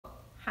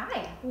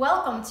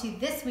welcome to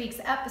this week's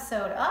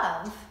episode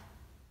of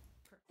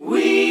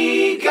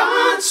We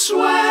Got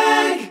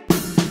Swag.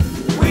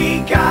 We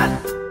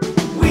got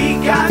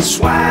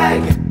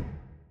swag.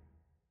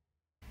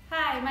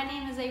 Hi, my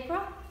name is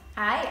April.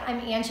 Hi, I'm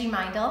Angie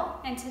Meindl.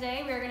 And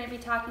today we are going to be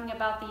talking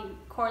about the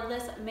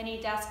Cordless Mini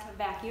Desk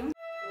Vacuum.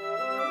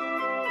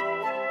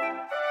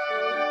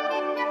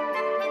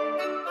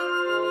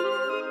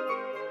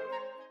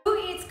 Who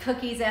eats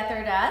cookies at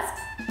their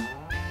desks?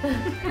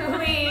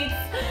 Who eats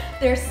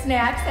their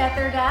snacks at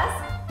their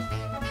desk?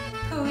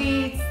 Who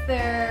eats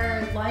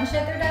their lunch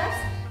at their desk?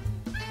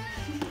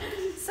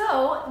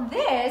 So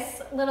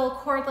this little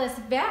cordless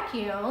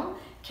vacuum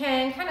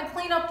can kind of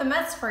clean up the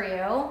mess for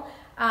you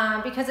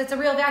because it's a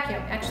real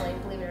vacuum. Actually,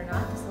 believe it or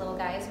not, this little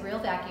guy is a real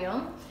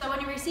vacuum. So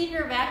when you receive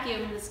your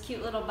vacuum in this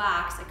cute little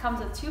box, it comes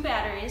with 2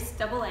 batteries,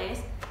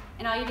 AA's,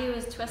 and all you do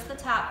is twist the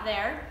top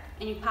there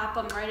and you pop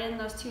them right in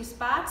those 2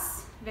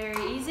 spots.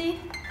 Very easy.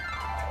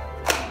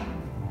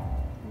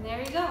 And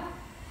there you go.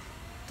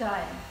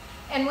 Done.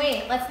 And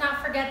wait, let's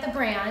not forget the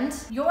brand.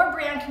 Your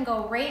brand can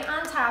go right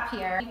on top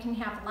here. You can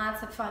have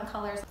lots of fun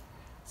colors.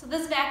 So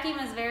this vacuum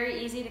is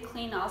very easy to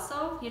clean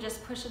also. You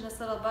just push in this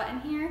little button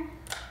here.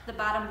 The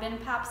bottom bin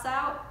pops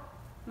out.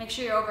 Make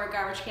sure you're over a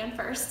garbage can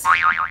first.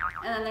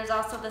 And then there's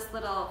also this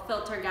little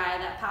filter guy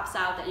that pops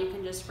out that you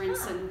can just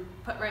rinse and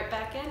put right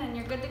back in and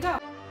you're good to go.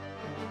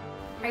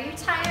 Are you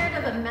tired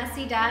of a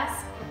messy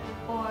desk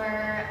or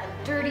a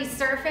dirty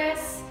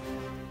surface?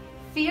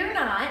 Fear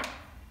not.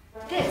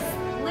 This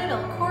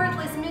little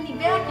cordless mini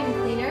vacuum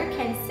cleaner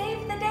can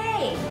save the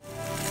day.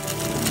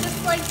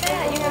 Just like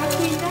that, you have a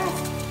clean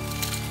desk.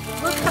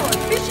 Look how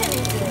efficient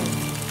it is.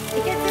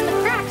 It gets in the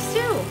cracks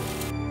too.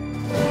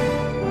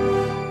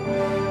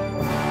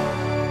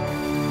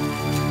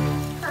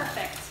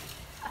 Perfect.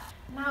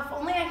 Now if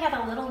only I had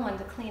a little one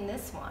to clean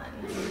this one.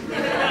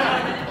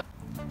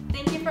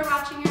 Thank you for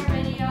watching our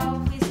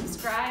video. Please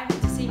subscribe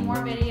to see more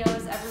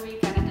videos every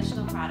week on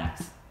additional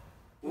products.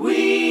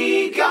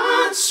 We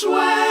got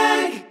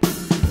swag.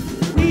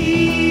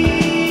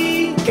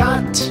 We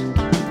got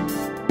swag.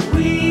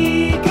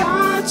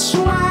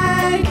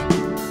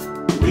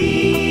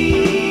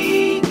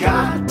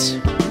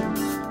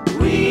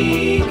 We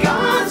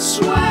got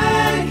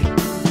swag.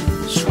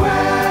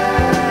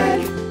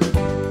 Swag.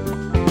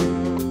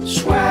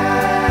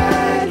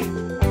 Swag.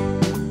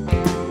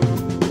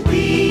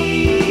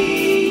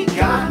 We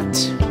got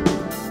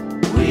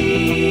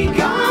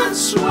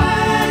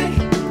swag.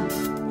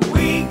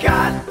 We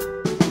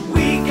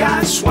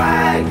got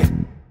swag.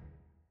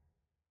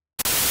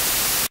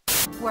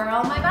 Where are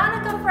all my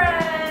Monica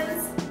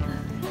friends?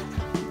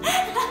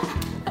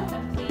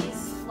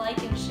 Please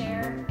like and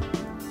share.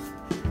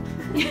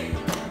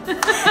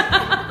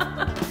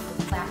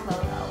 Black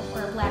logo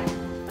or black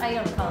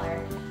item color.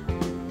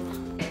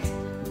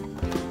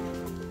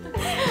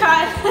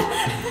 Cut.